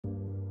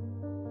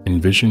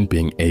Envision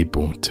being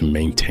able to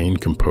maintain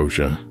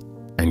composure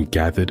and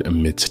gathered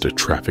amidst a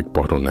traffic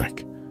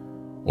bottleneck,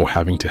 or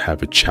having to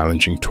have a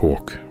challenging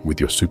talk with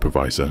your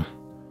supervisor,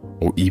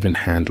 or even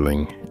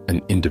handling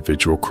an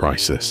individual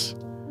crisis.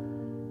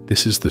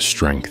 This is the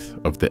strength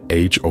of the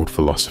age-old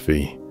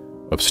philosophy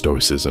of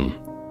Stoicism,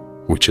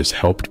 which has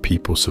helped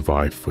people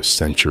survive for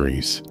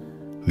centuries,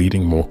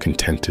 leading more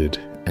contented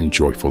and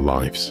joyful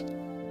lives.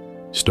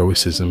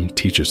 Stoicism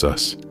teaches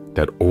us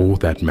that all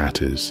that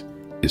matters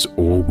is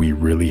all we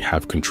really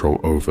have control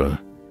over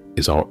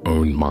is our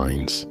own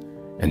minds,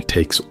 and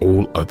takes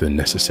all other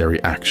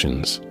necessary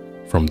actions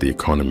from the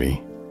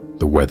economy,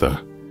 the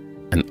weather,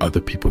 and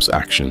other people's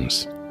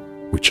actions,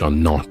 which are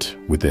not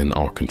within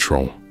our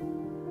control.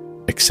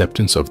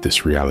 Acceptance of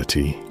this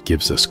reality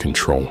gives us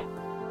control,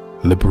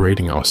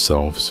 liberating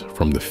ourselves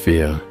from the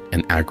fear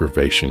and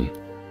aggravation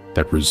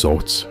that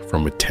results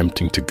from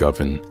attempting to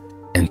govern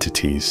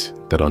entities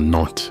that are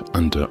not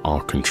under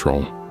our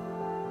control.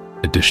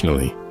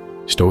 Additionally,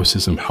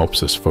 Stoicism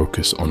helps us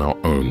focus on our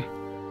own,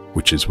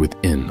 which is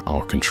within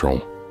our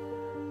control.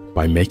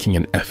 By making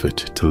an effort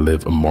to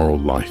live a moral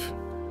life,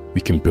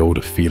 we can build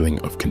a feeling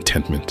of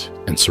contentment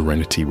and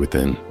serenity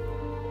within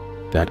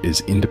that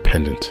is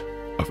independent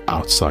of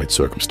outside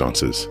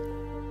circumstances.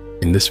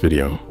 In this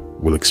video,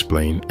 we'll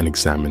explain and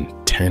examine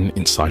 10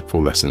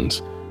 insightful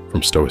lessons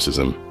from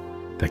Stoicism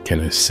that can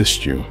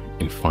assist you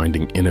in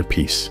finding inner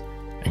peace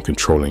and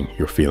controlling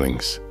your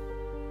feelings.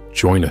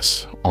 Join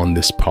us on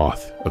this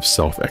path of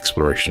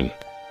self-exploration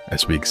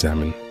as we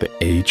examine the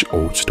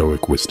age-old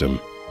Stoic wisdom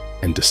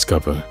and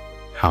discover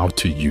how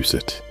to use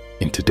it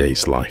in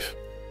today's life.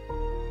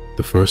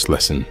 The first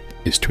lesson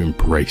is to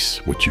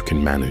embrace what you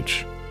can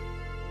manage.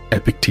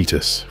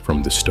 Epictetus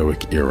from the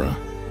Stoic era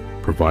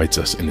provides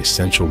us an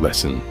essential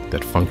lesson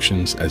that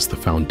functions as the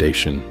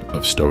foundation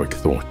of Stoic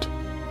thought: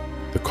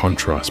 the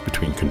contrast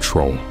between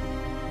control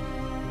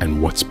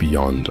and what's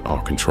beyond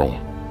our control.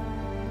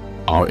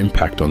 Our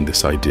impact on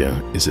this idea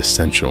is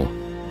essential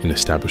in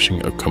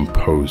establishing a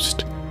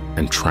composed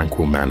and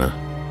tranquil manner,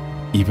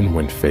 even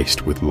when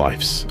faced with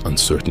life's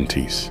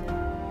uncertainties.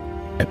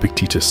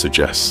 Epictetus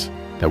suggests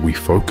that we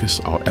focus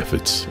our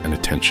efforts and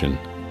attention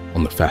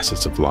on the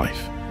facets of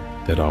life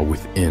that are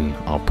within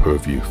our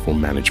purview for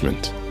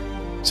management,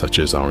 such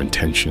as our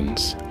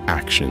intentions,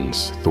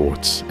 actions,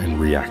 thoughts, and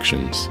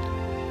reactions.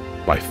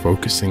 By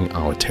focusing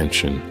our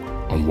attention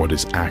on what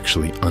is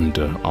actually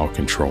under our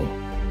control,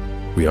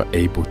 we are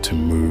able to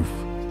move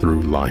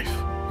through life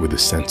with a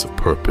sense of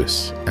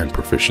purpose and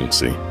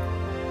proficiency.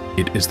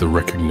 It is the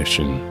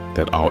recognition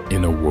that our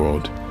inner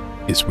world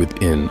is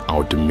within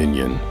our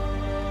dominion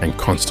and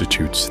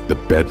constitutes the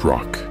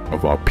bedrock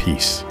of our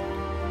peace.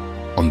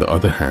 On the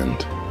other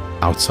hand,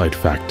 outside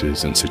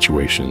factors and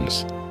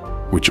situations,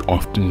 which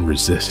often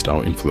resist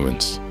our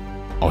influence,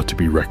 are to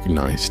be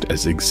recognized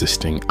as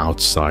existing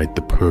outside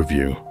the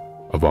purview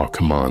of our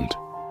command.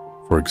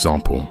 For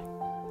example,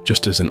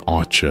 just as an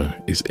archer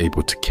is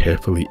able to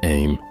carefully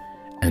aim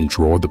and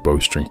draw the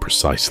bowstring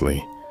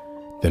precisely,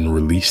 then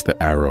release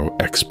the arrow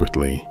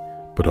expertly,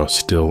 but are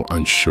still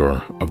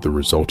unsure of the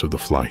result of the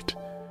flight,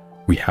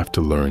 we have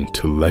to learn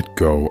to let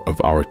go of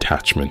our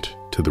attachment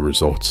to the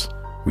results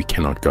we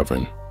cannot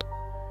govern.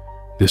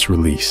 This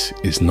release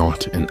is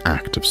not an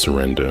act of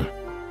surrender,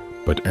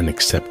 but an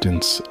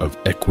acceptance of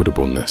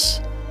equitableness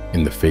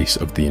in the face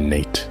of the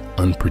innate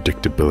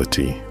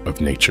unpredictability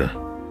of nature.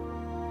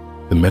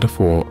 The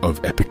metaphor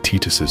of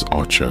Epictetus's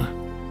archer,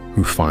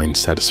 who finds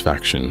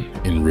satisfaction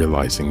in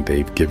realizing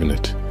they've given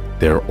it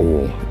their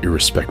all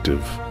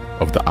irrespective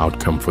of the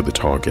outcome for the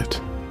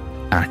target,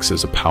 acts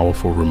as a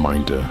powerful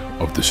reminder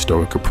of the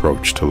Stoic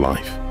approach to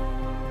life.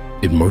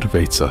 It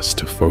motivates us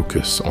to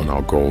focus on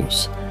our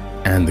goals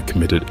and the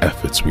committed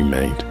efforts we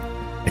made,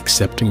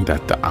 accepting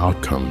that the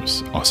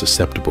outcomes are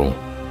susceptible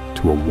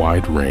to a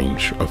wide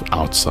range of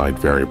outside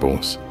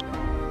variables.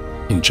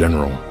 In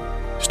general,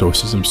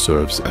 Stoicism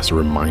serves as a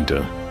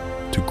reminder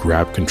to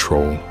grab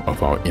control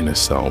of our inner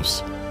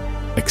selves,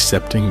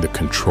 accepting the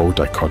control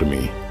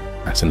dichotomy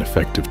as an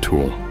effective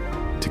tool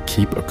to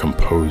keep a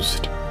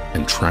composed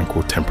and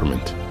tranquil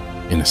temperament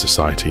in a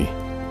society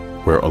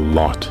where a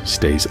lot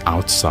stays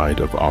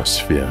outside of our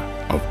sphere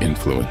of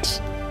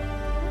influence.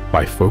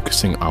 By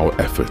focusing our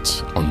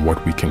efforts on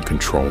what we can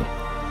control,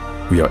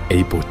 we are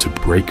able to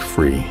break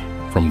free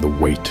from the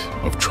weight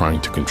of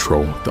trying to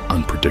control the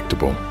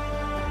unpredictable,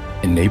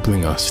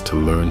 enabling us to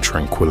learn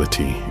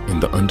tranquility in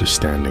the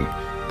understanding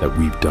that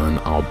we've done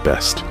our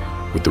best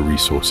with the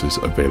resources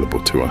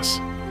available to us.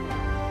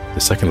 The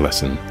second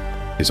lesson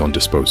is on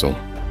disposal,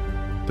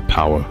 the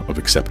power of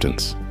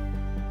acceptance.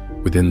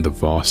 Within the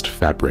vast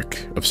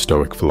fabric of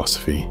Stoic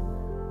philosophy,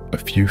 a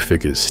few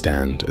figures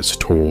stand as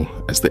tall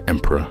as the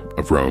Emperor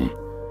of Rome,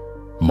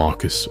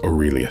 Marcus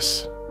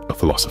Aurelius, a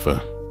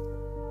philosopher.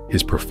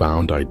 His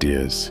profound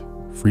ideas,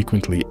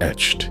 frequently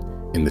etched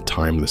in the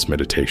timeless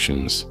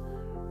meditations,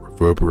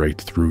 reverberate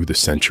through the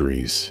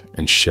centuries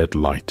and shed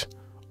light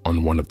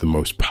on one of the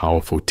most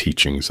powerful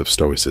teachings of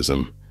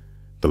Stoicism,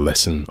 the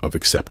lesson of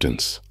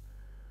acceptance.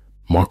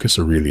 Marcus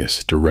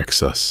Aurelius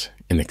directs us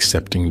in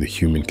accepting the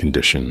human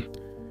condition,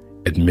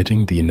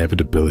 admitting the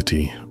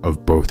inevitability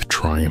of both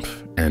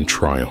triumph and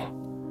trial.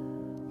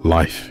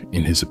 Life,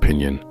 in his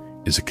opinion,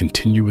 is a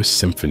continuous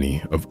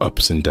symphony of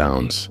ups and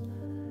downs,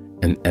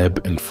 an ebb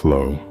and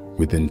flow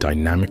within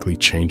dynamically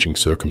changing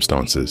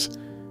circumstances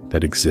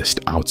that exist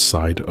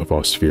outside of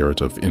our sphere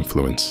of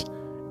influence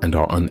and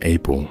are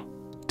unable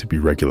to be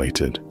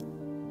regulated.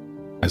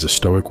 As a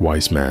Stoic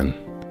wise man,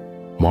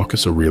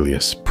 Marcus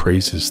Aurelius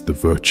praises the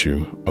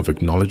virtue of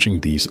acknowledging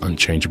these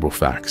unchangeable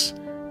facts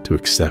to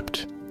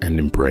accept and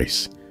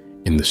embrace,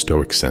 in the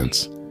Stoic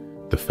sense,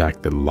 the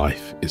fact that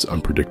life is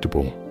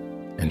unpredictable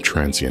and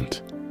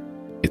transient.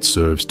 It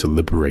serves to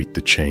liberate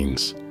the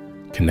chains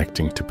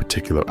connecting to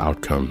particular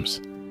outcomes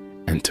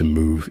and to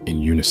move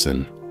in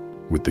unison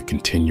with the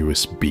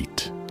continuous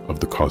beat of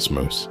the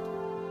cosmos.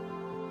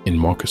 In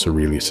Marcus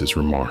Aurelius's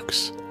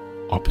remarks,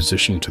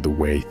 opposition to the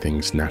way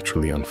things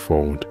naturally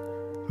unfold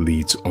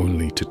leads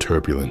only to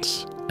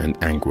turbulence and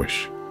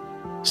anguish,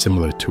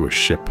 similar to a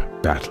ship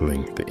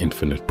battling the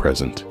infinite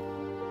present.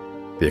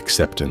 The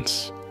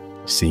acceptance,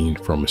 seen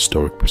from a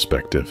Stoic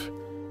perspective,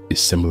 is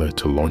similar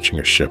to launching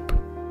a ship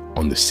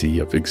on the sea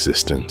of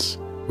existence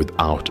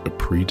without a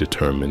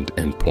predetermined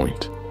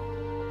endpoint.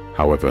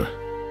 However,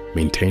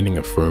 maintaining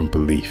a firm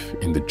belief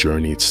in the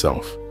journey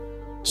itself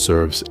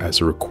serves as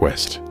a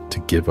request to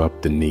give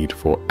up the need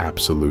for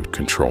absolute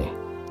control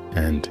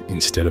and,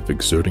 instead of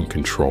exerting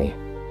control,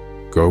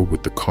 go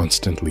with the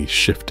constantly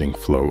shifting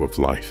flow of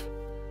life.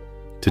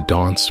 To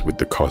dance with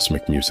the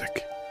cosmic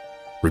music,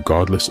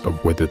 regardless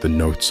of whether the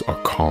notes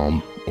are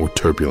calm or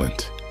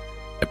turbulent,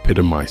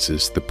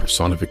 epitomizes the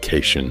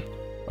personification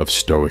of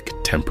Stoic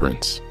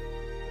temperance.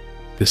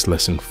 This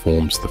lesson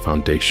forms the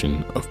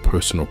foundation of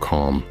personal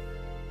calm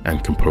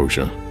and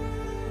composure.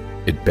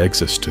 It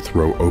begs us to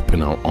throw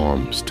open our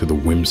arms to the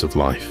whims of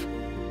life,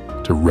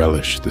 to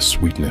relish the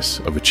sweetness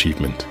of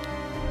achievement,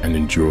 and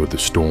endure the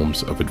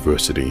storms of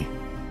adversity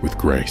with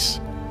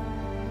grace.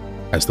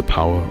 As the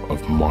power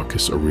of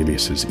Marcus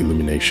Aurelius's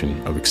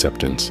illumination of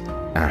acceptance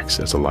acts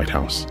as a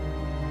lighthouse,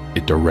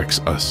 it directs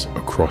us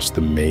across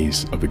the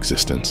maze of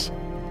existence,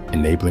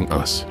 enabling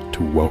us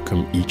to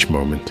welcome each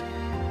moment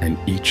and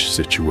each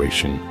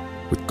situation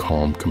with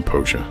calm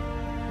composure.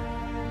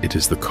 It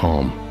is the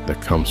calm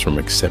that comes from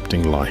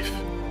accepting life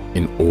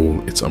in all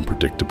its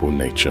unpredictable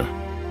nature,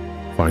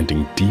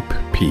 finding deep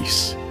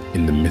peace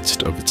in the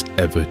midst of its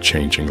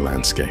ever-changing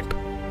landscape.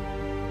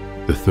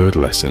 The third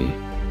lesson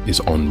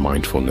is on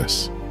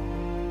mindfulness.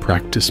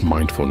 Practice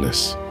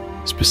mindfulness,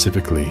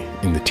 specifically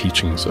in the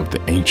teachings of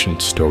the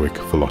ancient Stoic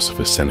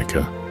philosopher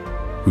Seneca,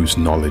 whose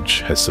knowledge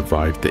has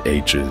survived the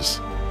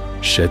ages,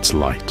 sheds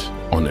light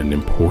on an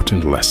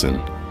important lesson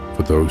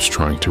for those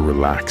trying to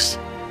relax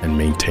and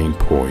maintain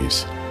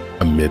poise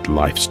amid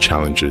life's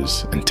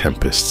challenges and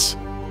tempests.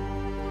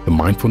 The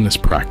mindfulness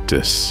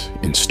practice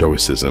in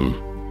Stoicism,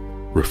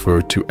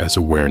 referred to as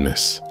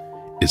awareness,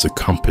 is a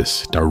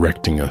compass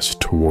directing us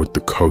toward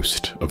the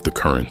coast of the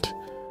current,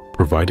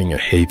 providing a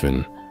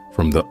haven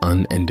from the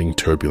unending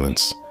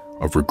turbulence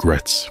of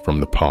regrets from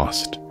the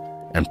past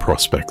and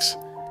prospects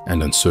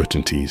and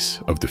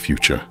uncertainties of the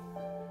future.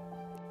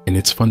 In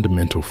its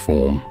fundamental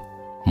form,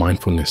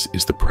 mindfulness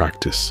is the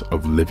practice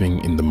of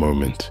living in the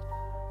moment,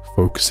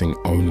 focusing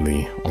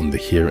only on the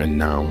here and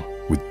now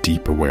with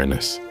deep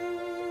awareness.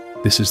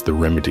 This is the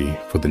remedy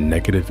for the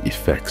negative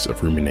effects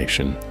of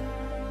rumination,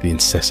 the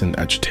incessant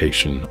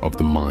agitation of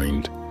the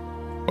mind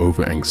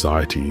over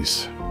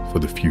anxieties for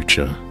the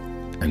future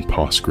and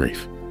past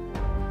grief.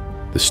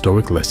 The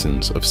Stoic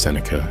lessons of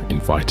Seneca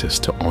invite us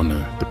to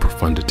honor the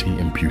profundity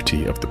and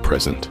beauty of the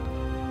present,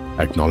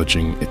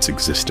 acknowledging its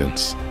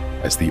existence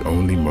as the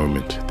only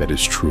moment that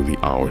is truly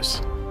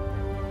ours.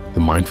 The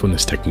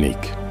mindfulness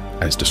technique,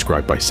 as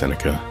described by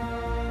Seneca,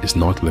 is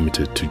not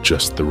limited to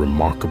just the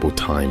remarkable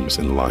times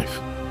in life,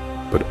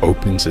 but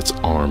opens its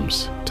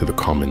arms to the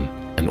common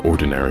and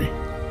ordinary.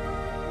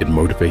 It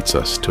motivates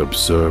us to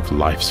observe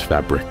life's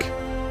fabric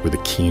with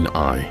a keen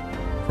eye,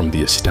 from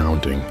the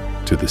astounding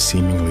to the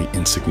seemingly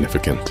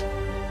insignificant.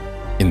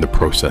 In the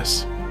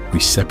process, we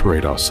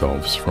separate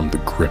ourselves from the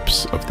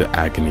grips of the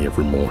agony of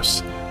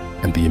remorse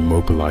and the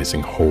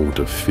immobilizing hold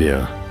of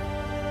fear.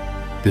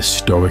 This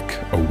Stoic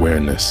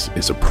awareness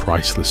is a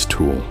priceless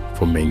tool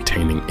for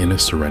maintaining inner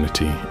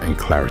serenity and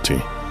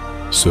clarity,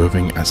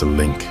 serving as a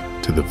link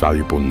to the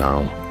valuable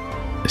now,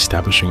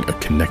 establishing a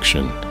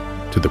connection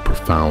to the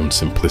profound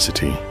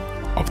simplicity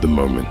of the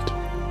moment.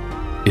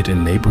 It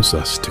enables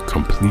us to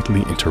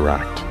completely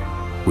interact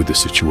with the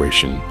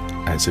situation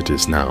as it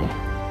is now,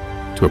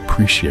 to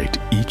appreciate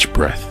each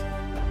breath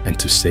and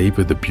to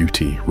savor the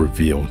beauty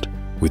revealed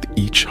with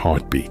each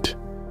heartbeat.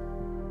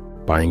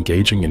 By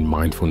engaging in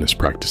mindfulness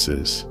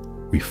practices,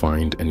 we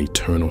find an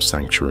eternal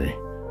sanctuary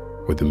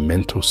where the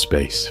mental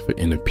space for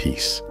inner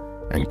peace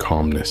and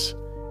calmness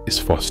is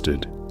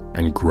fostered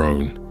and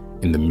grown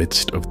in the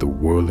midst of the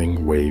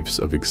whirling waves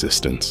of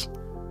existence.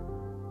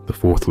 The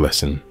fourth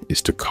lesson is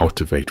to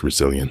cultivate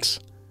resilience.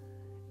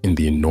 In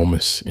the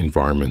enormous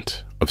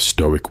environment of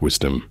Stoic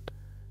wisdom,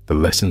 the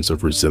lessons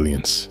of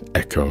resilience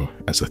echo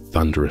as a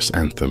thunderous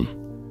anthem.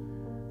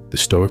 The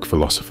Stoic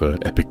philosopher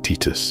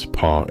Epictetus,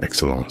 par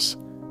excellence,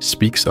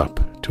 speaks up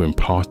to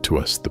impart to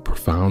us the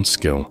profound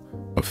skill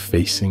of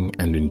facing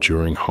and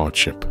enduring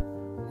hardship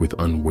with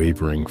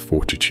unwavering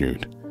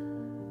fortitude.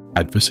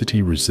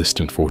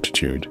 Adversity-resistant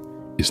fortitude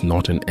is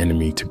not an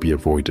enemy to be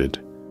avoided,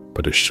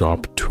 but a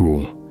sharp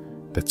tool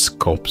that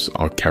sculpts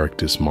our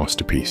character's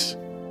masterpiece.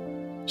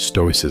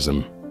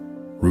 Stoicism,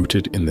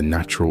 rooted in the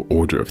natural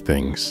order of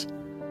things,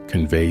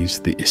 conveys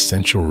the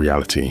essential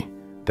reality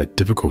that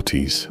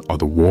difficulties are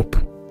the warp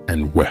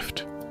and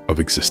weft of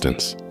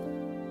existence.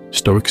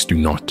 Stoics do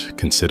not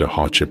consider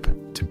hardship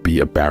to be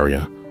a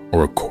barrier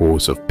or a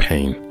cause of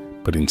pain,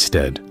 but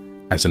instead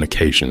as an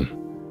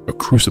occasion, a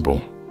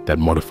crucible that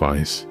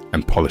modifies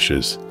and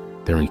polishes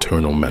their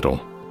internal metal.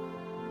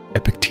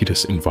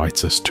 Epictetus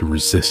invites us to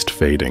resist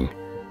fading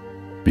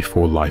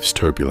before life's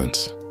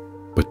turbulence,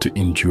 but to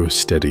endure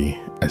steady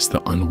as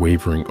the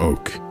unwavering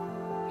oak,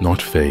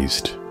 not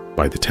fazed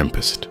by the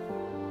tempest.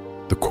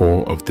 The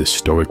core of this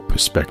Stoic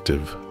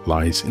perspective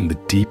lies in the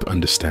deep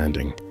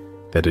understanding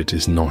that it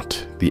is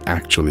not the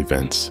actual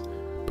events,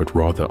 but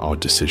rather our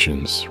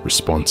decisions,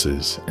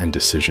 responses, and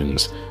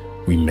decisions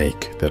we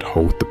make that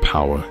hold the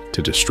power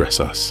to distress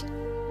us.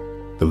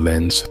 The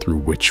lens through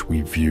which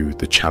we view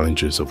the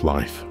challenges of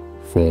life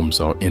forms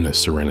our inner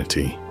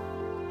serenity.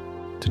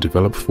 To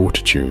develop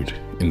fortitude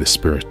in the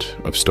spirit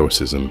of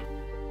Stoicism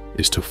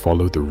is to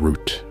follow the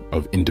route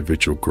of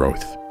individual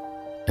growth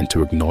and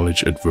to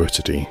acknowledge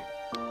adversity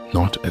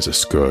not as a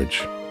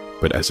scourge,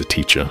 but as a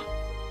teacher.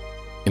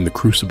 In the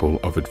crucible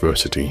of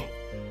adversity,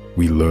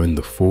 we learn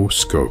the full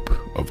scope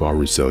of our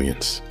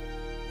resilience,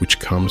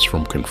 which comes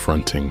from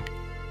confronting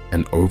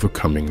and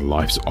overcoming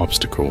life's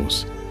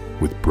obstacles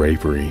with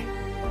bravery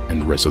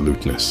and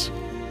resoluteness,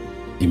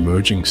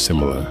 emerging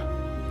similar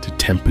to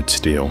tempered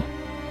steel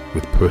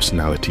with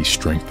personality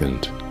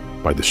strengthened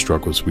by the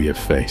struggles we have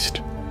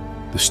faced.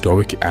 The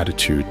Stoic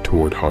attitude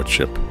toward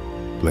hardship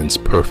blends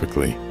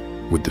perfectly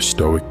with the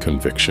Stoic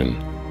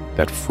conviction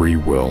that free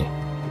will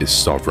is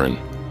sovereign.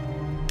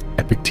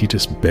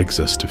 Epictetus begs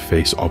us to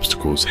face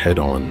obstacles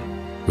head-on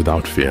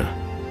without fear,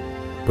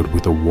 but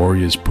with a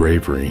warrior's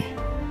bravery,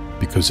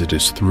 because it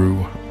is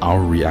through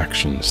our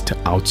reactions to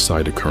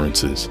outside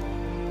occurrences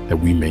that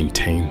we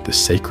maintain the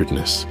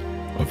sacredness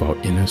of our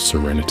inner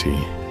serenity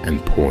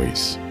and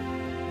poise.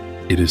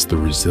 It is the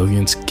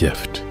resilience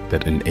gift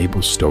that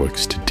enables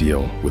Stoics to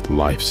deal with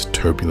life's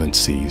turbulent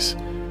seas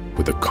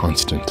with a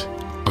constant,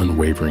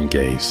 unwavering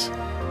gaze,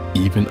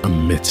 even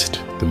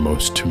amidst the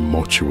most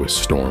tumultuous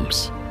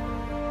storms.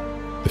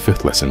 The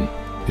fifth lesson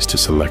is to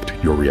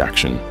select your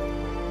reaction.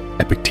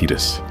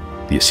 Epictetus,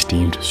 the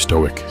esteemed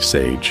Stoic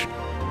sage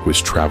who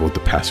has traveled the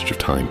passage of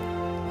time,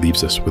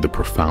 leaves us with a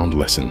profound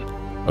lesson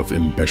of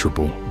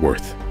immeasurable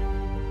worth: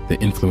 the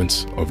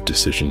influence of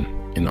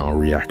decision in our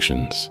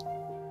reactions.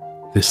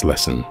 This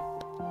lesson,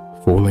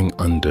 falling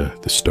under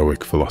the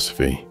Stoic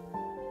philosophy,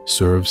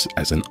 serves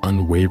as an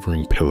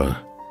unwavering pillar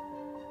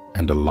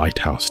and a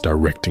lighthouse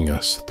directing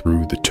us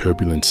through the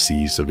turbulent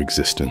seas of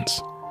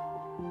existence.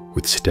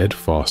 With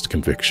steadfast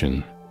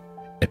conviction,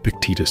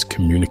 Epictetus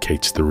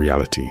communicates the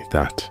reality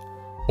that,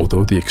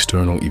 although the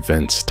external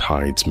events'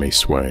 tides may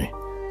sway,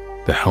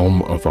 the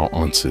helm of our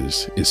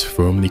answers is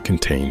firmly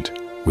contained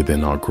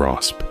within our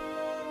grasp.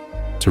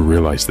 To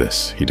realize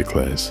this, he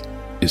declares,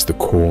 is the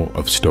core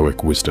of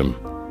Stoic wisdom,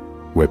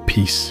 where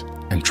peace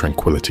and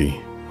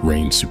tranquility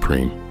reign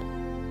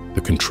supreme.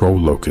 The control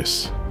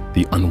locus,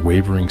 the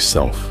unwavering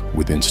self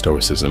within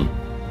Stoicism,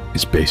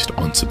 is based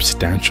on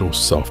substantial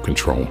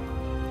self-control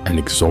and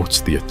exalts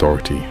the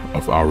authority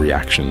of our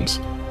reactions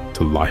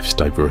to life's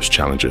diverse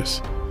challenges.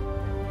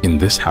 In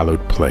this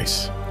hallowed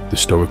place, the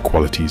Stoic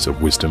qualities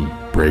of wisdom,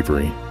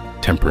 bravery,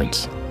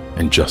 temperance,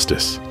 and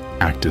justice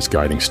act as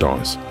guiding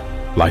stars,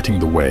 lighting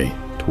the way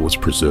towards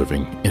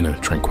preserving inner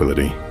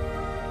tranquility.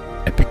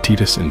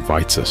 Epictetus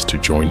invites us to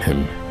join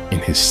him in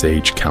his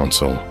sage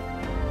counsel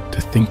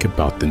to think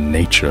about the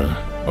nature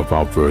of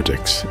our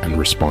verdicts and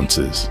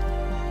responses,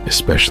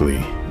 especially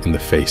in the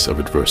face of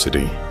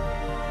adversity.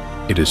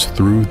 It is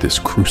through this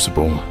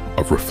crucible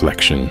of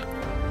reflection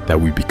that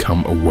we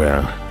become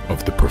aware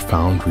of the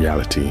profound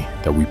reality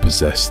that we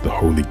possess the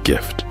holy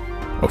gift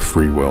of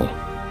free will,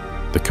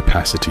 the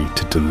capacity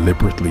to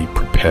deliberately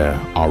prepare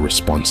our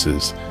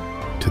responses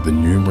to the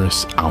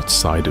numerous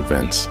outside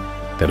events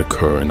that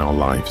occur in our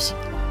lives.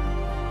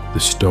 The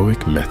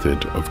Stoic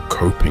method of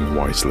coping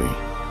wisely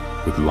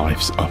with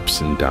life's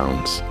ups and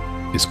downs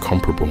is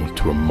comparable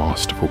to a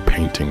masterful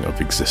painting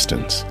of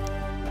existence.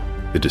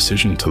 The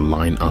decision to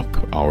line up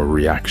our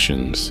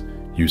reactions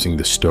using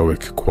the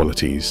Stoic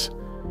qualities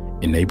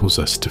enables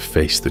us to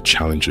face the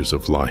challenges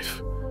of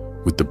life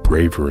with the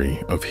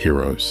bravery of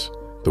heroes,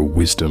 the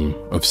wisdom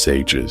of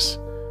sages,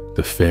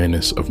 the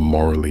fairness of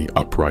morally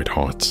upright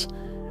hearts,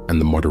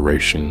 and the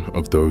moderation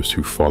of those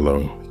who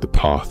follow the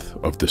path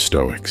of the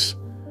Stoics.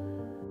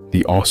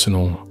 The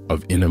arsenal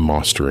of inner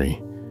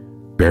mastery,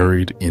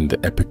 buried in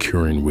the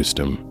Epicurean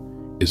wisdom,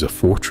 is a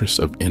fortress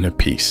of inner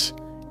peace,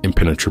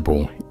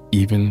 impenetrable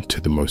even to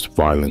the most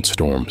violent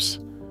storms.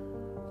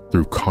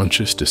 Through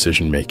conscious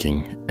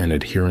decision-making and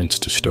adherence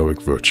to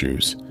Stoic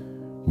virtues,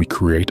 we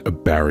create a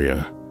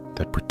barrier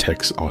that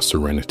protects our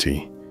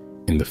serenity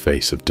in the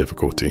face of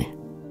difficulty.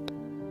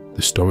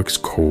 The Stoics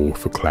call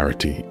for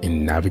clarity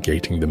in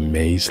navigating the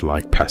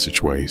maze-like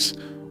passageways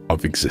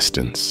of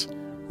existence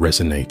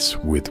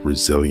resonates with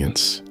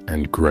resilience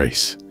and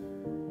grace.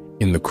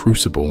 In the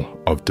crucible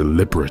of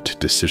deliberate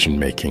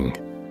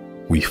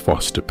decision-making, we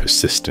foster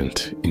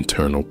persistent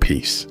internal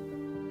peace.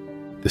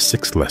 The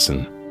sixth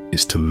lesson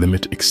is to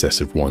limit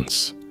excessive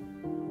wants.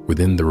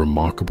 Within the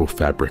remarkable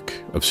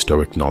fabric of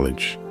Stoic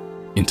knowledge,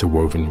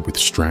 interwoven with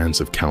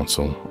strands of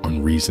counsel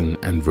on reason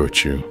and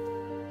virtue,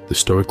 the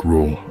Stoic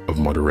rule of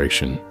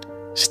moderation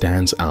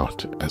stands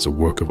out as a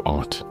work of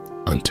art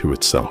unto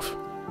itself.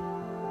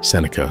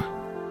 Seneca,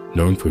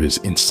 known for his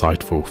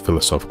insightful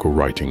philosophical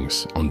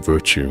writings on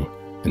virtue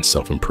and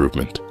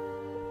self-improvement,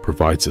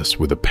 provides us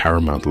with a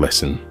paramount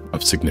lesson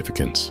of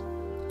significance,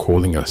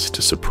 calling us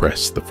to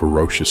suppress the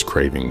ferocious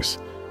cravings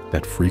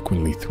that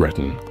frequently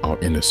threaten our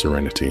inner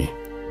serenity.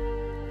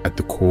 At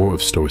the core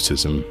of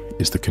Stoicism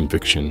is the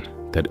conviction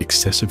that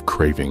excessive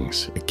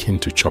cravings akin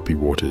to choppy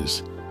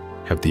waters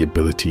have the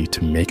ability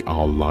to make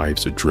our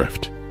lives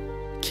adrift,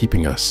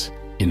 keeping us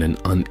in an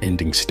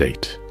unending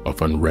state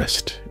of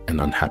unrest and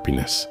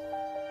unhappiness.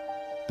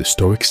 The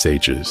Stoic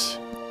sages,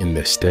 in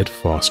their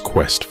steadfast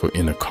quest for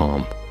inner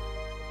calm,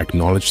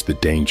 acknowledge the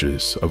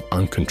dangers of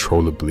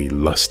uncontrollably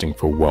lusting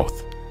for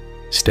wealth,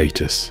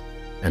 status,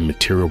 and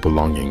material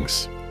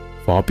belongings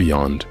far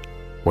beyond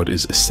what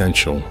is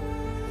essential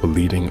for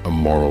leading a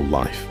moral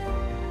life.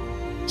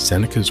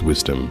 Seneca's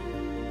wisdom,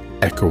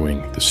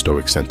 echoing the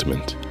Stoic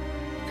sentiment,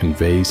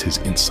 conveys his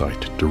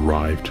insight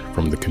derived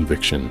from the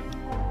conviction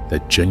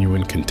that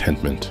genuine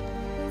contentment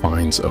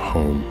finds a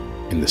home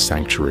in the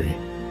sanctuary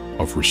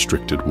of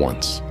restricted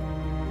wants.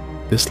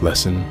 This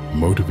lesson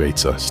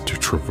motivates us to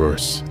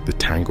traverse the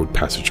tangled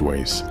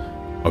passageways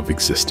of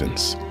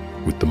existence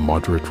with the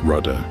moderate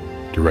rudder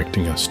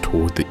directing us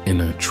toward the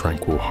inner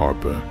tranquil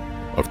harbor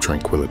of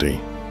tranquility.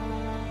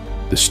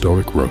 The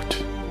Stoic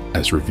wrote,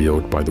 as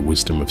revealed by the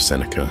wisdom of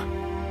Seneca,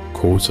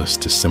 calls us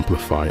to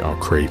simplify our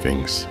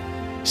cravings,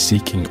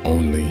 seeking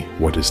only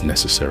what is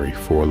necessary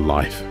for a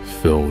life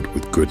filled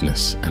with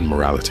goodness and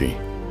morality.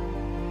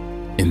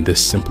 In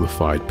this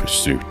simplified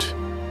pursuit,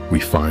 we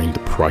find the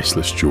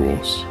priceless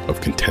jewels of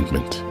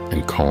contentment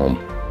and calm,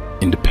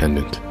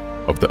 independent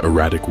of the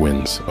erratic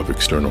winds of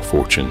external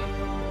fortune.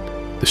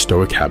 The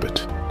Stoic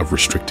habit of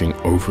restricting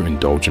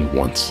overindulgent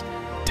wants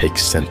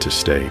takes center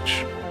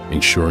stage,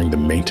 ensuring the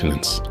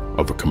maintenance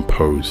of a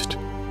composed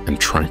and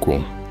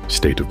tranquil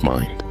state of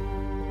mind.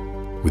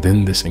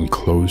 Within this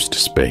enclosed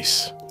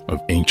space of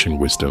ancient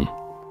wisdom,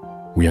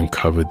 we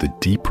uncover the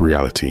deep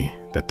reality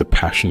that the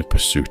passionate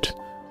pursuit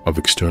of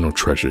external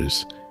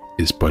treasures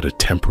is but a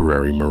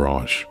temporary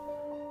mirage,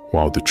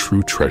 while the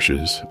true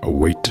treasures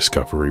await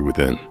discovery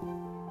within.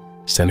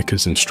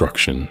 Seneca's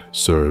instruction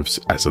serves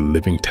as a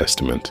living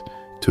testament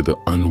to the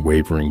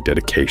unwavering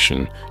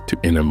dedication to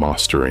inner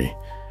mastery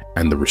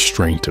and the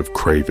restraint of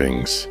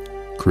cravings,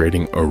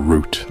 creating a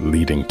route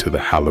leading to the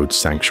hallowed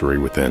sanctuary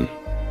within.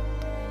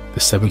 The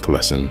seventh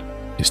lesson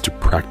is to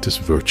practice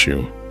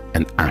virtue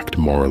and act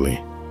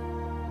morally.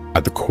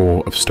 At the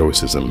core of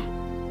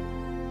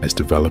Stoicism, as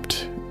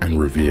developed and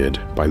revered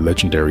by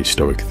legendary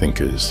Stoic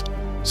thinkers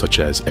such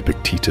as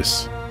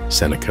Epictetus,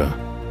 Seneca,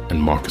 and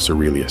Marcus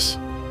Aurelius,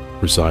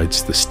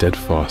 resides the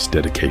steadfast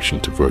dedication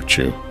to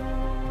virtue,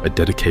 a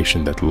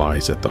dedication that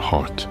lies at the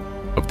heart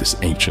of this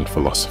ancient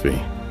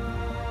philosophy.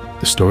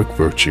 The Stoic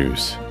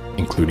virtues,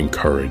 including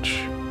courage,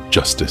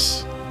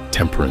 justice,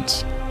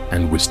 temperance,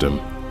 and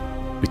wisdom,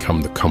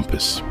 become the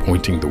compass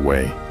pointing the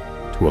way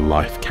to a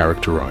life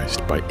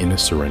characterized by inner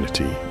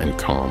serenity and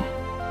calm.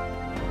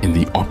 In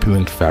the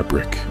opulent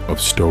fabric of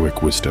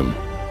Stoic wisdom,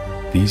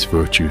 these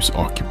virtues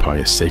occupy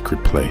a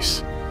sacred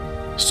place,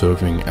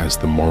 serving as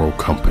the moral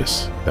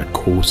compass that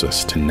calls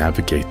us to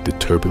navigate the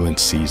turbulent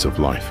seas of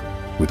life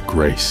with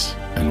grace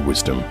and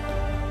wisdom.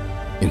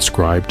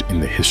 Inscribed in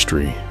the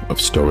history of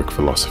Stoic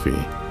philosophy,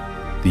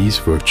 these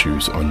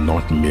virtues are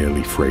not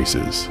merely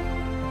phrases.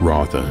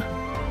 Rather,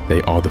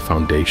 they are the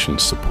foundation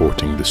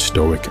supporting the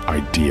Stoic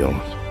ideal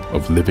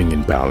of living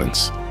in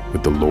balance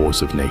with the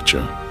laws of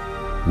nature.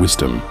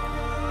 Wisdom,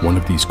 one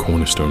of these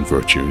cornerstone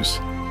virtues,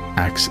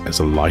 acts as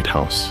a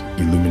lighthouse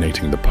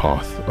illuminating the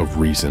path of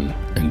reason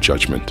and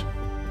judgment.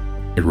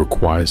 It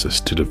requires us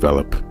to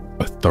develop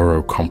a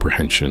thorough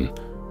comprehension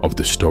of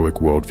the Stoic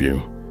worldview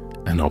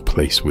and our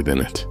place within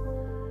it.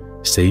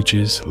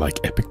 Sages like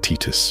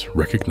Epictetus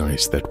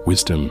recognize that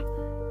wisdom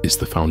is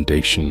the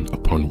foundation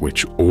upon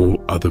which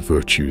all other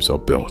virtues are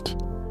built.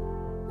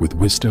 With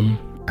wisdom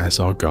as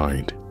our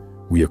guide,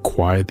 we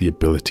acquire the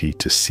ability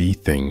to see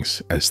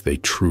things as they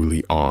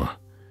truly are,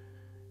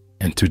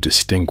 and to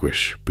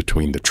distinguish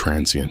between the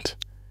transient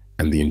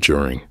and the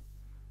enduring.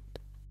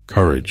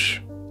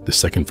 Courage, the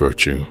second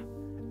virtue,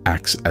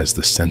 acts as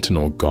the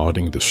sentinel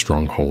guarding the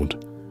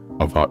stronghold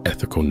of our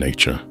ethical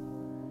nature.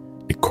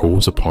 It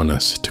calls upon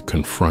us to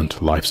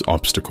confront life's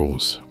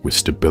obstacles with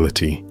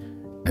stability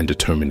and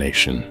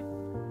determination.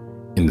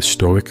 In the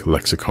Stoic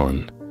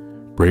lexicon,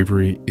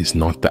 bravery is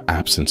not the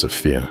absence of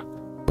fear,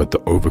 but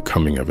the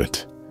overcoming of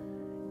it.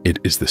 It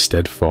is the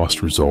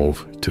steadfast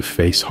resolve to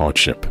face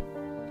hardship,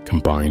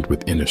 combined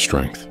with inner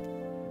strength.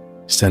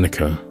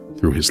 Seneca,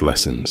 through his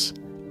lessons,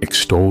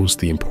 extols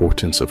the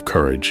importance of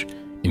courage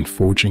in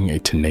forging a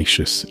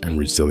tenacious and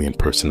resilient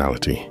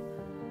personality.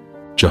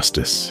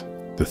 Justice,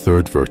 the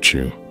third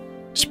virtue,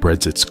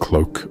 spreads its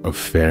cloak of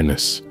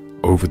fairness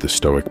over the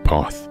Stoic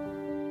path.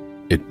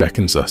 It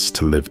beckons us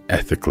to live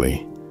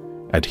ethically,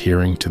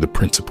 adhering to the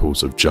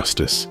principles of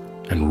justice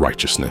and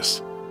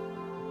righteousness.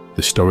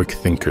 The Stoic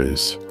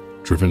thinkers,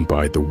 driven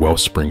by the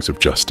wellsprings of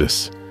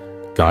justice,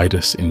 guide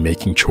us in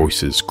making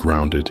choices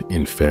grounded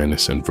in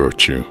fairness and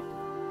virtue.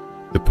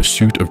 The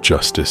pursuit of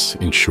justice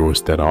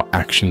ensures that our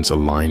actions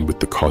align with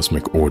the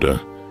cosmic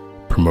order,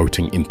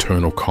 promoting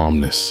internal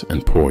calmness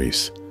and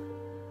poise.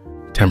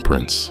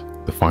 Temperance,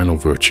 the final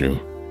virtue,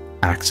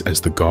 acts as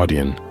the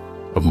guardian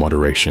of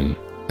moderation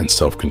and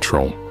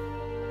self-control.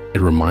 It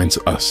reminds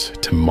us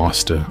to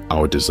master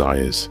our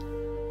desires,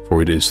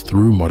 for it is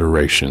through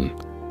moderation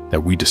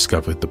that we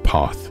discover the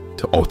path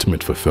to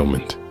ultimate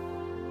fulfillment.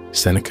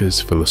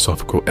 Seneca's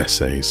philosophical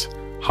essays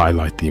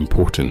highlight the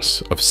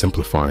importance of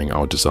simplifying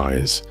our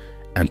desires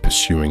and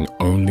pursuing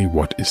only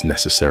what is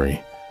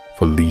necessary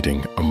for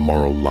leading a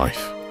moral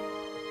life.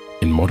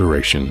 In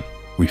moderation,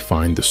 we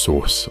find the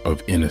source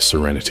of inner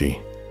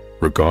serenity,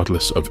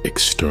 regardless of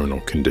external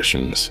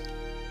conditions.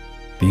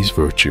 These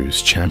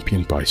virtues,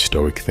 championed by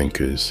Stoic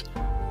thinkers,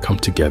 come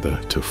together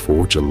to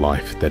forge a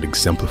life that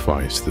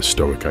exemplifies the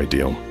Stoic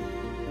ideal.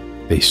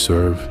 They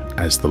serve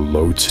as the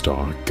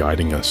lodestar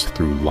guiding us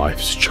through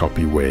life's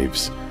choppy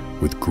waves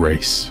with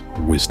grace,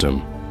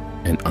 wisdom,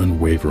 and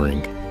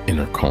unwavering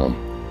inner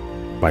calm.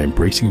 By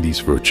embracing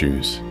these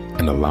virtues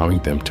and allowing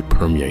them to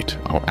permeate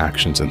our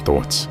actions and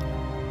thoughts,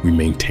 we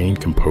maintain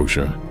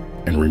composure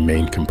and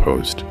remain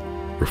composed,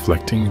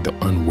 reflecting the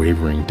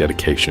unwavering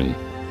dedication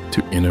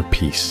to inner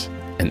peace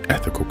and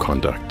ethical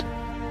conduct.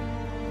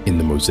 In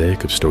the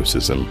mosaic of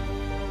Stoicism,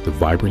 the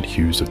vibrant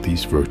hues of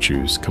these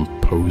virtues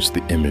compose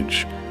the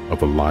image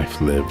of a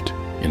life lived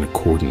in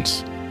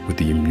accordance with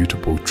the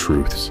immutable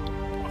truths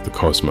of the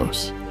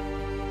cosmos.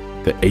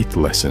 The eighth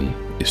lesson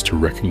is to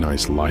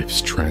recognize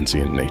life's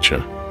transient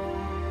nature.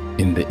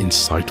 In the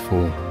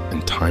insightful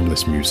and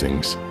timeless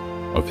musings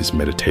of his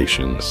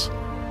meditations,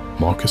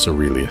 Marcus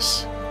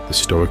Aurelius, the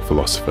Stoic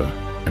philosopher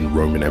and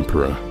Roman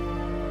emperor,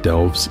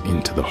 delves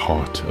into the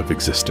heart of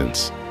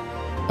existence,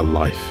 a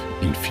life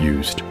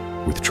infused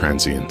with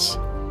transience.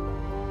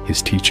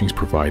 His teachings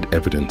provide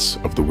evidence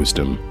of the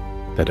wisdom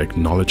that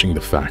acknowledging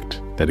the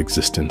fact that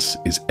existence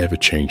is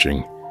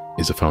ever-changing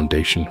is a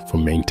foundation for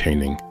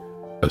maintaining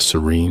a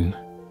serene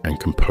and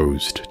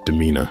composed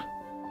demeanor.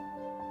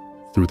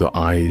 Through the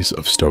eyes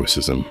of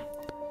Stoicism,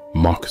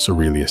 Marcus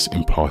Aurelius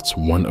imparts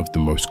one of the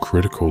most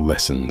critical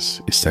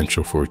lessons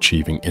essential for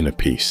achieving inner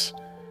peace: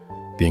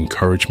 the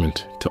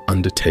encouragement to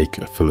undertake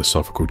a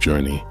philosophical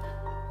journey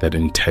that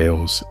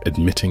entails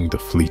admitting the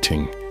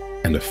fleeting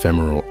and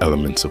ephemeral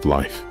elements of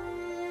life.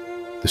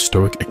 The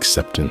Stoic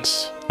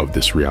acceptance of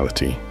this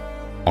reality,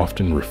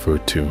 often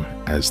referred to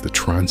as the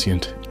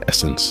transient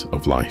essence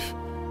of life,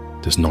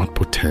 does not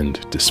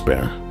portend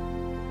despair.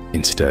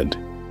 Instead,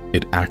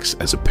 it acts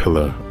as a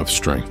pillar of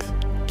strength,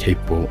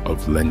 capable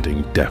of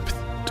lending depth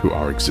to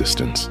our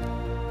existence.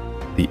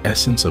 The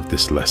essence of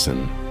this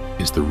lesson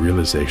is the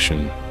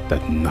realization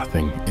that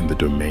nothing in the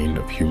domain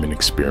of human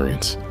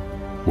experience,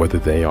 whether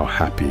they are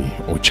happy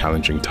or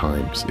challenging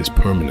times, is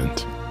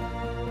permanent.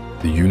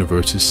 The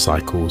universe's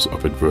cycles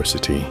of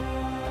adversity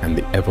and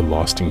the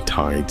everlasting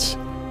tides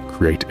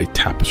create a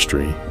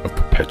tapestry of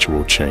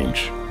perpetual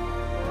change.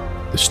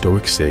 The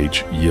Stoic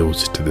sage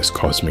yields to this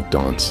cosmic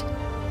dance,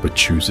 but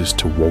chooses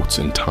to waltz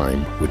in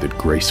time with it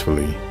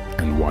gracefully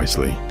and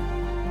wisely.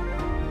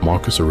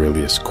 Marcus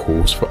Aurelius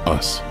calls for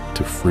us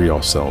to free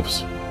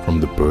ourselves from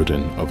the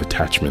burden of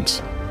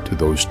attachments to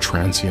those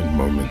transient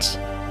moments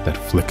that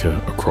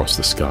flicker across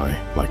the sky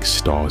like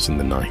stars in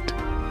the night,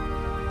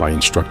 by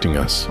instructing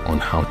us on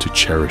how to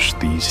cherish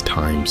these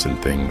times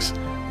and things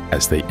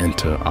as they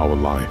enter our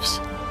lives,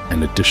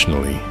 and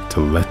additionally to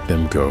let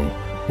them go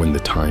when the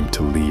time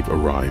to leave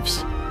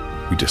arrives.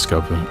 We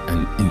discover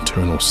an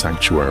internal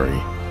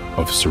sanctuary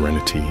of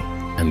serenity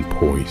and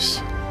poise,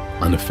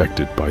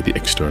 unaffected by the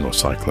external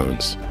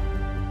cyclones.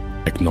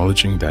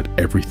 Acknowledging that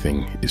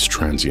everything is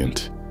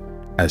transient,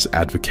 as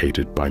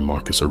advocated by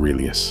Marcus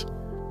Aurelius,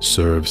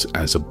 serves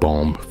as a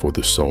balm for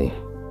the soul.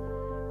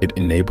 It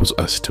enables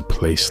us to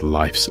place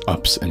life's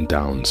ups and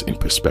downs in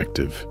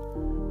perspective,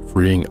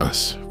 freeing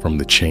us from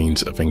the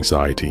chains of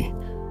anxiety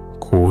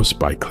caused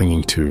by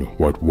clinging to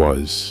what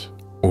was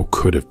or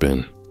could have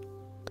been.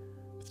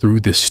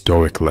 Through this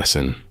Stoic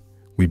lesson,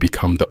 we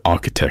become the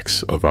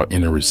architects of our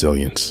inner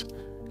resilience,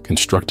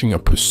 constructing a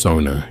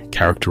persona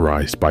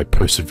characterized by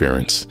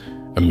perseverance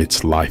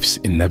amidst life's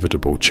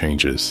inevitable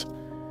changes.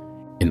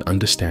 In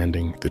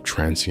understanding the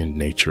transient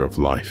nature of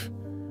life,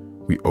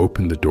 we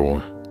open the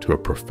door to a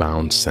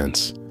profound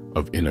sense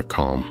of inner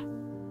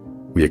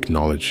calm. We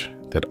acknowledge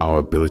that our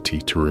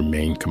ability to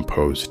remain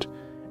composed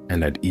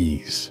and at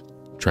ease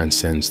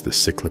transcends the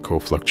cyclical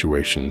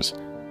fluctuations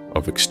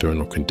of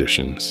external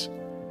conditions.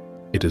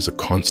 It is a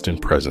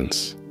constant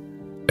presence,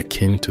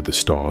 akin to the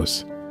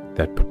stars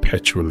that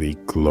perpetually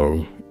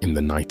glow in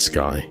the night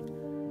sky,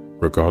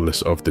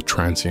 regardless of the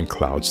transient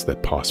clouds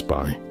that pass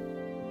by.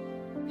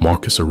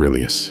 Marcus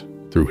Aurelius,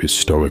 through his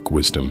Stoic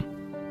wisdom,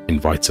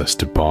 invites us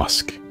to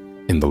bask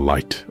in the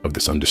light of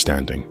this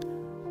understanding,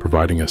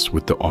 providing us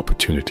with the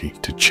opportunity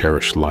to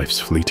cherish life's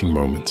fleeting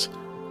moments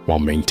while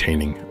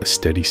maintaining a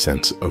steady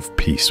sense of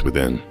peace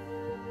within.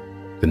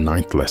 The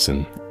ninth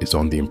lesson is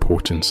on the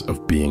importance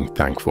of being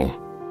thankful.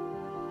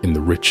 In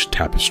the rich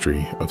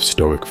tapestry of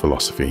Stoic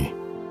philosophy,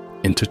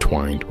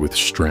 intertwined with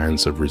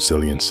strands of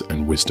resilience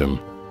and wisdom,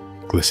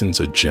 glistens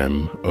a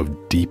gem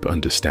of deep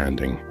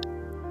understanding,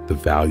 the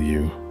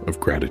value of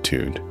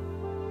gratitude.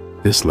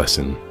 This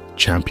lesson,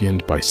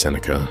 championed by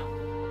Seneca,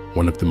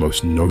 one of the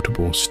most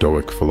notable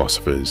Stoic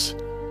philosophers,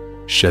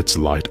 sheds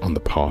light on the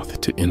path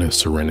to inner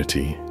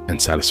serenity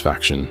and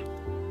satisfaction,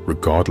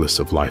 regardless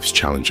of life's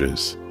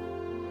challenges.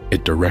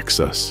 It directs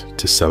us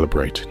to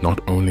celebrate not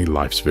only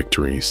life's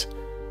victories,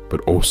 but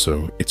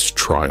also its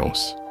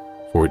trials,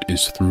 for it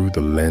is through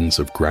the lens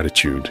of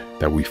gratitude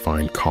that we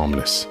find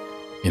calmness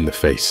in the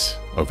face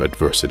of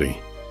adversity.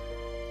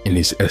 In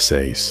his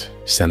essays,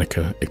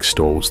 Seneca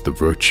extols the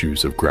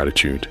virtues of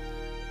gratitude,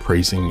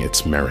 praising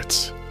its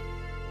merits.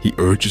 He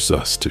urges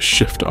us to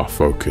shift our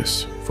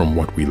focus from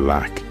what we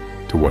lack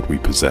to what we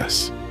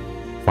possess,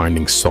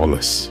 finding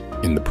solace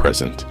in the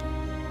present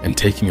and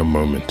taking a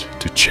moment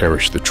to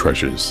cherish the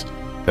treasures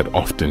that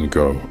often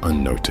go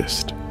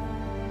unnoticed.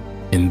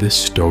 In this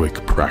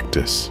Stoic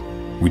practice,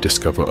 we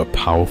discover a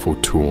powerful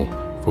tool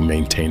for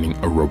maintaining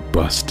a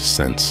robust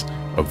sense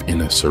of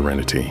inner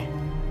serenity.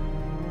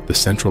 The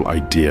central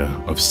idea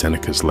of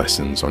Seneca's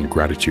lessons on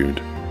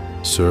gratitude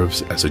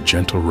serves as a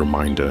gentle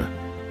reminder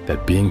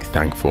that being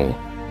thankful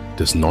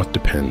does not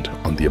depend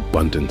on the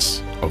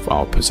abundance of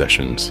our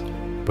possessions,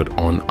 but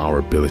on our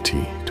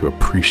ability to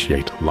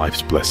appreciate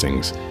life's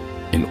blessings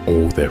in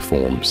all their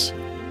forms.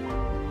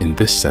 In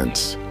this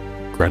sense,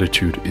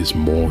 gratitude is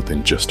more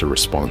than just a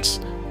response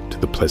to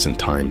the pleasant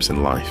times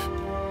in life.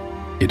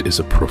 It is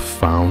a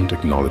profound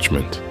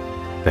acknowledgement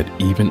that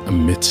even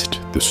amidst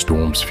the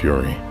storm's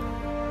fury,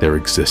 there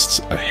exists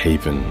a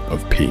haven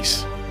of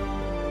peace.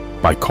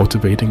 By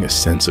cultivating a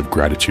sense of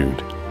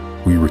gratitude,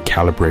 we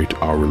recalibrate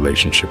our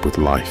relationship with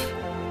life,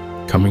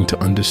 coming to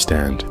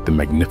understand the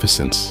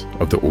magnificence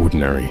of the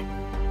ordinary,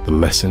 the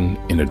lesson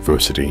in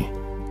adversity,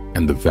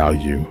 and the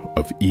value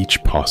of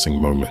each passing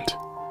moment.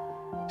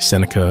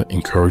 Seneca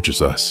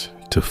encourages us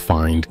to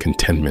find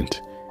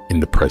contentment in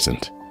the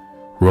present,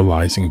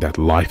 realizing that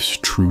life's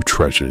true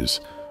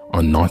treasures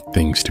are not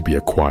things to be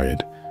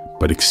acquired,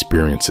 but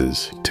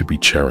experiences to be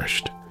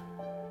cherished.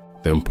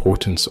 The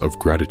importance of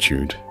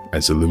gratitude,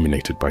 as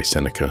illuminated by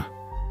Seneca,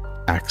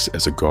 acts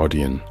as a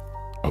guardian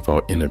of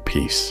our inner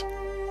peace.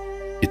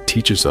 It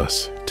teaches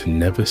us to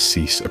never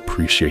cease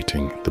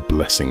appreciating the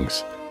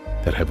blessings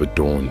that have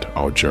adorned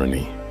our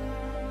journey.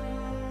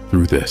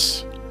 Through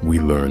this, we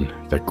learn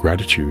that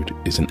gratitude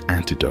is an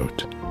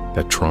antidote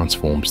that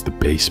transforms the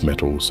base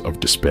metals of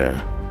despair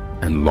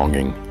and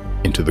longing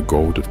into the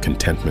gold of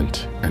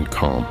contentment and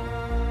calm.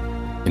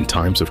 In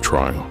times of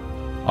trial,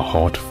 a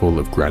heart full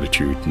of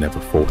gratitude never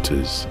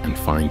falters and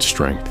finds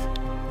strength,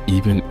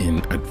 even in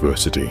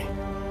adversity,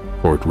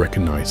 for it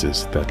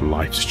recognizes that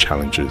life's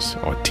challenges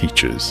are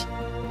teachers,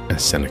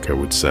 as Seneca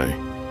would say.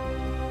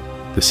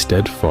 The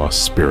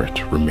steadfast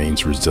spirit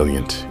remains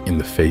resilient in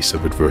the face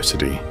of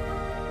adversity,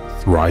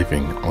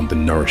 thriving on the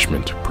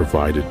nourishment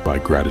provided by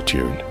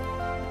gratitude.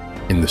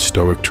 In the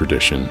Stoic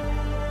tradition,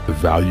 the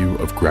value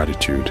of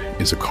gratitude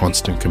is a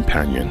constant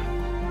companion,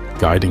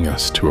 guiding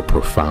us to a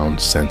profound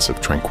sense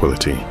of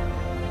tranquility,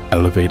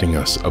 elevating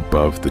us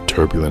above the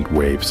turbulent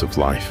waves of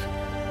life,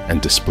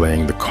 and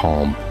displaying the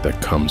calm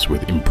that comes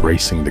with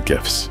embracing the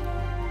gifts,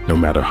 no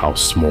matter how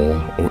small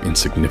or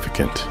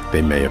insignificant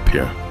they may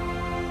appear.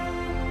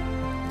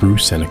 Through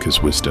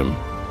Seneca's wisdom,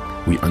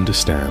 we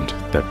understand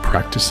that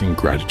practicing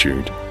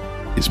gratitude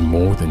is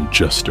more than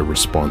just a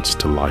response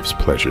to life's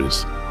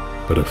pleasures,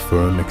 but a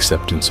firm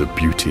acceptance of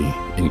beauty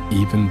in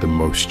even the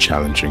most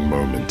challenging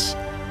moments.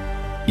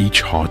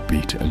 Each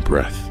heartbeat and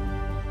breath,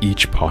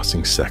 each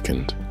passing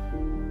second,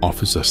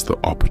 offers us the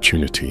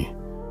opportunity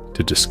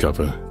to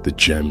discover the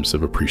gems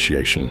of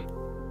appreciation.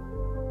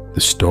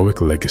 The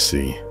Stoic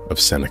legacy of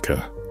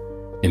Seneca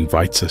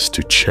invites us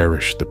to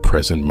cherish the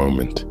present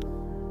moment,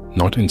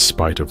 not in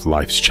spite of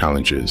life's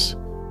challenges,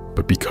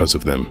 but because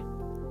of them,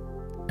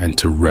 and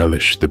to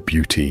relish the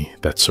beauty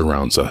that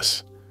surrounds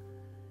us.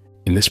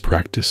 In this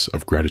practice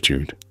of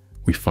gratitude,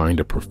 we find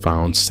a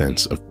profound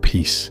sense of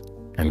peace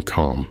and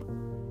calm,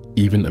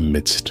 even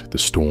amidst the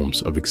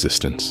storms of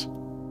existence.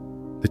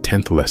 The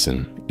 10th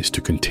lesson is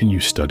to continue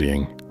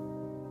studying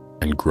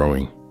and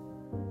growing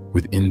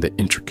within the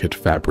intricate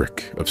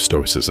fabric of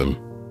Stoicism,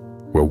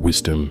 where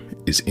wisdom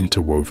is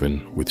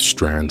interwoven with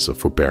strands of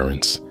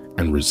forbearance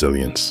and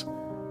resilience.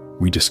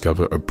 We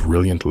discover a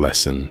brilliant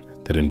lesson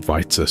that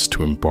invites us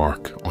to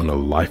embark on a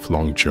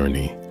lifelong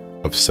journey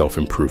of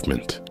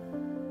self-improvement.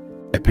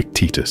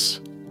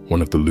 Epictetus,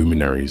 one of the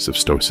luminaries of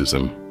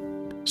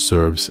Stoicism,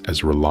 serves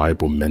as a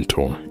reliable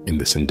mentor in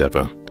this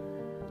endeavor,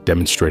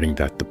 demonstrating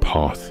that the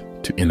path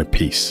to inner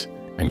peace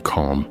and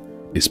calm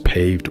is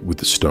paved with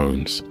the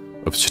stones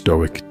of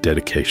Stoic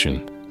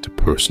dedication to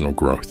personal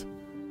growth.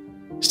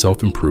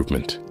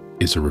 Self-improvement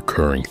is a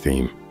recurring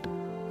theme,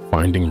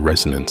 finding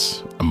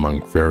resonance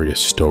among various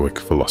Stoic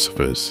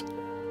philosophers.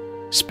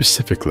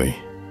 Specifically,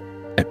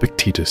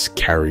 Epictetus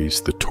carries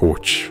the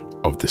torch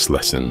of this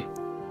lesson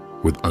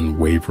with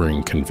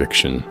unwavering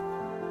conviction,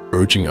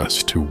 urging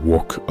us to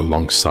walk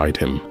alongside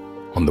him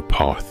on the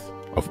path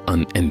of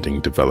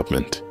unending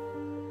development.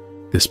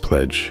 This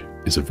pledge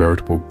is a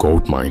veritable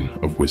goldmine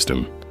of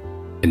wisdom,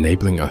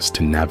 enabling us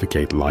to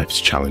navigate life's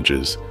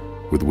challenges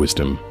with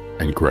wisdom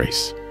and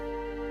grace.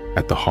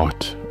 At the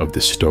heart of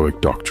this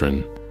Stoic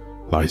doctrine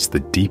lies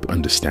the deep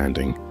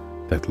understanding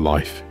that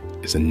life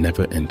is a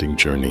never-ending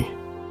journey.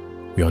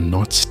 We are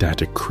not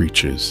static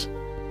creatures,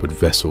 but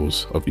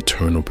vessels of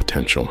eternal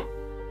potential,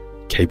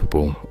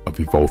 capable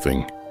of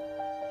evolving.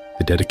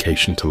 The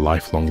dedication to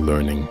lifelong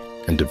learning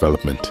and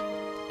development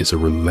is a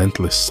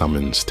relentless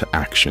summons to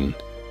action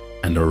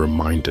and a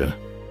reminder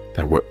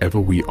that wherever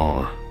we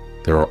are,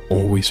 there are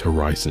always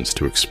horizons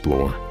to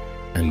explore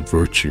and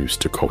virtues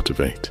to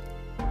cultivate.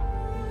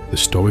 The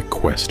Stoic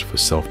quest for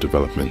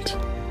self-development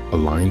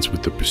aligns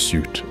with the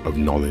pursuit of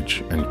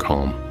knowledge and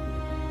calm.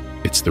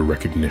 It's the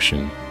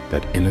recognition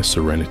that inner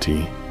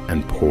serenity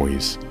and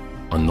poise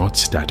are not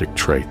static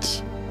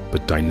traits,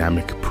 but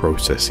dynamic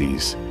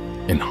processes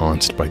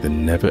enhanced by the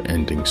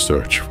never-ending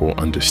search for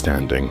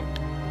understanding.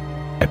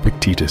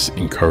 Epictetus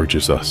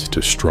encourages us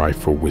to strive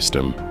for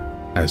wisdom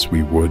as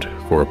we would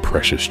for a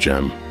precious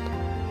gem,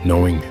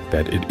 knowing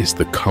that it is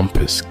the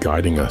compass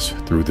guiding us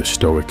through the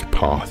Stoic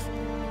path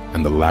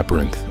and the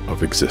labyrinth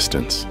of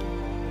existence.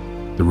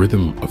 The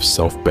rhythm of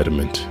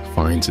self-betterment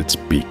finds its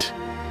beat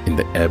in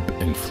the ebb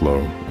and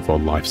flow of our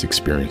life's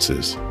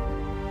experiences.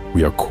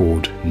 We are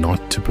called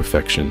not to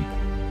perfection,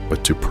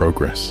 but to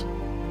progress,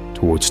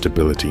 towards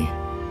stability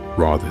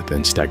rather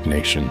than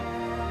stagnation,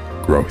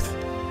 growth.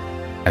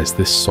 As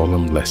this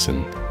solemn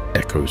lesson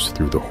echoes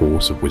through the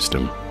halls of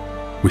wisdom,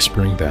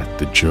 whispering that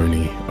the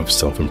journey of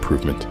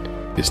self-improvement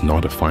is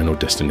not a final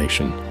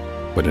destination,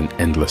 but an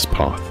endless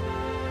path,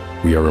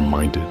 we are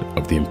reminded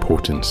of the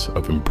importance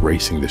of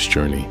embracing this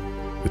journey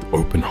with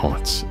open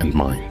hearts and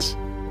minds.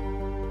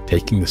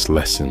 Taking this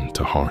lesson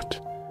to heart,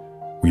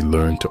 we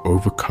learn to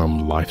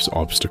overcome life's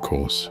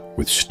obstacles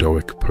with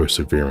Stoic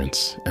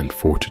perseverance and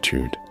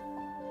fortitude.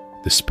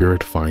 The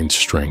spirit finds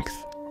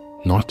strength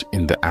not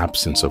in the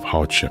absence of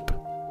hardship,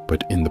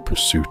 but in the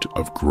pursuit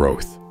of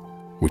growth,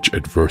 which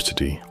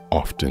adversity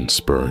often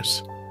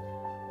spurs.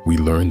 We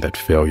learn that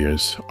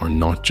failures are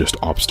not just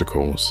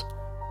obstacles,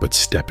 but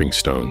stepping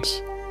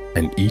stones,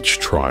 and each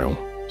trial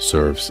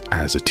serves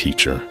as a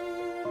teacher.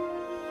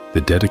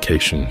 The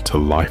dedication to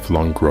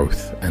lifelong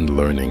growth and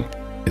learning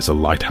is a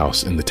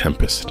lighthouse in the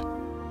tempest,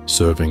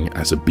 serving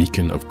as a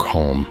beacon of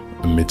calm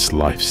amidst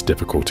life's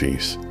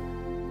difficulties.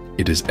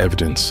 It is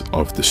evidence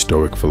of the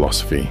Stoic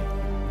philosophy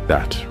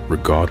that,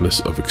 regardless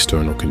of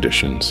external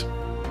conditions,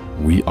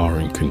 we are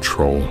in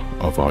control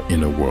of our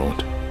inner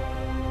world.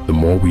 The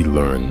more we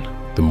learn,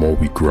 the more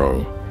we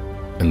grow,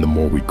 and the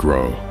more we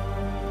grow,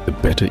 the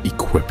better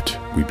equipped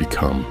we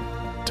become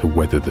to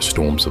weather the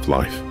storms of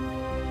life.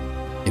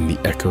 In the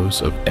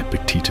echoes of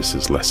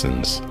Epictetus's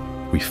lessons,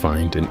 we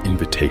find an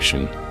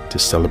invitation to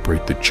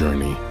celebrate the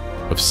journey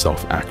of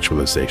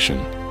self-actualization,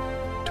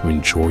 to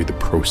enjoy the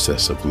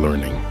process of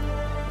learning,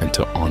 and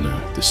to honor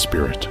the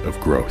spirit of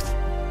growth.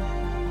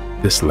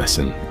 This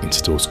lesson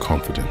instills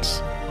confidence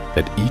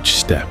that each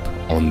step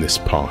on this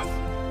path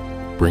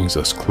brings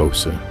us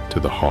closer to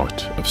the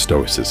heart of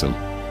Stoicism,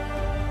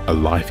 a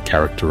life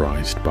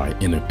characterized by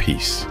inner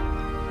peace,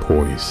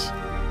 poise,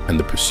 and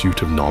the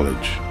pursuit of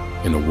knowledge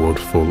in a world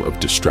full of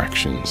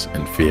distractions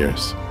and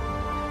fears.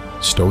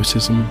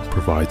 Stoicism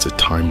provides a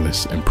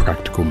timeless and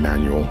practical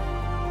manual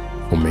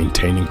for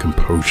maintaining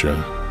composure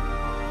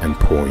and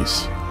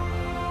poise.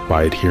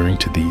 By adhering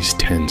to these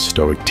 10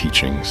 Stoic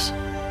teachings,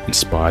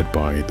 inspired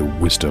by the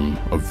wisdom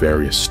of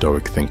various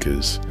Stoic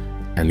thinkers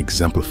and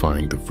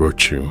exemplifying the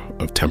virtue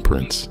of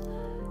temperance,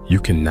 you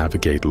can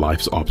navigate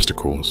life's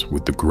obstacles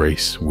with the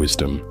grace,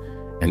 wisdom,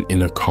 and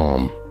inner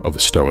calm of a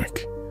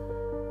Stoic.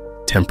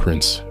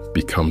 Temperance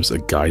becomes a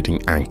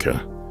guiding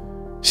anchor,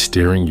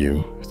 steering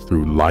you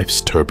through life's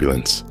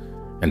turbulence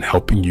and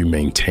helping you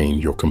maintain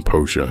your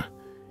composure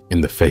in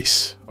the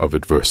face of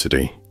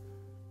adversity.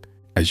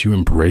 As you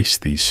embrace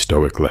these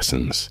Stoic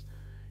lessons,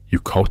 you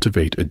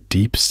cultivate a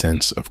deep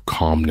sense of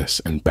calmness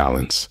and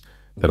balance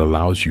that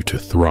allows you to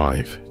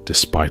thrive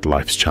despite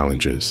life's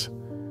challenges.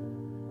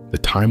 The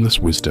timeless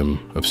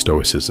wisdom of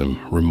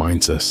Stoicism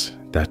reminds us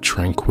that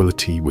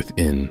tranquility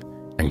within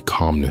and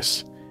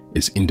calmness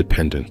is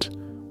independent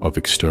of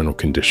external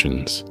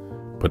conditions,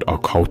 but are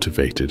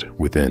cultivated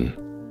within.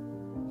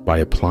 By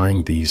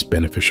applying these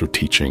beneficial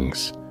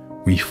teachings,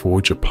 we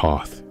forge a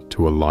path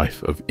to a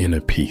life of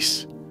inner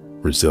peace,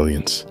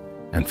 resilience,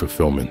 and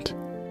fulfillment.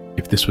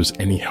 If this was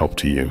any help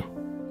to you,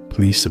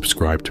 please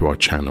subscribe to our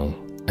channel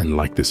and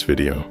like this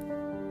video.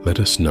 Let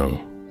us know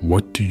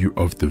what do you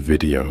of the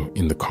video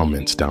in the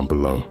comments down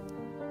below.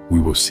 We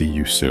will see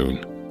you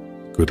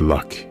soon. Good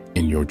luck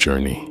in your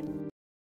journey.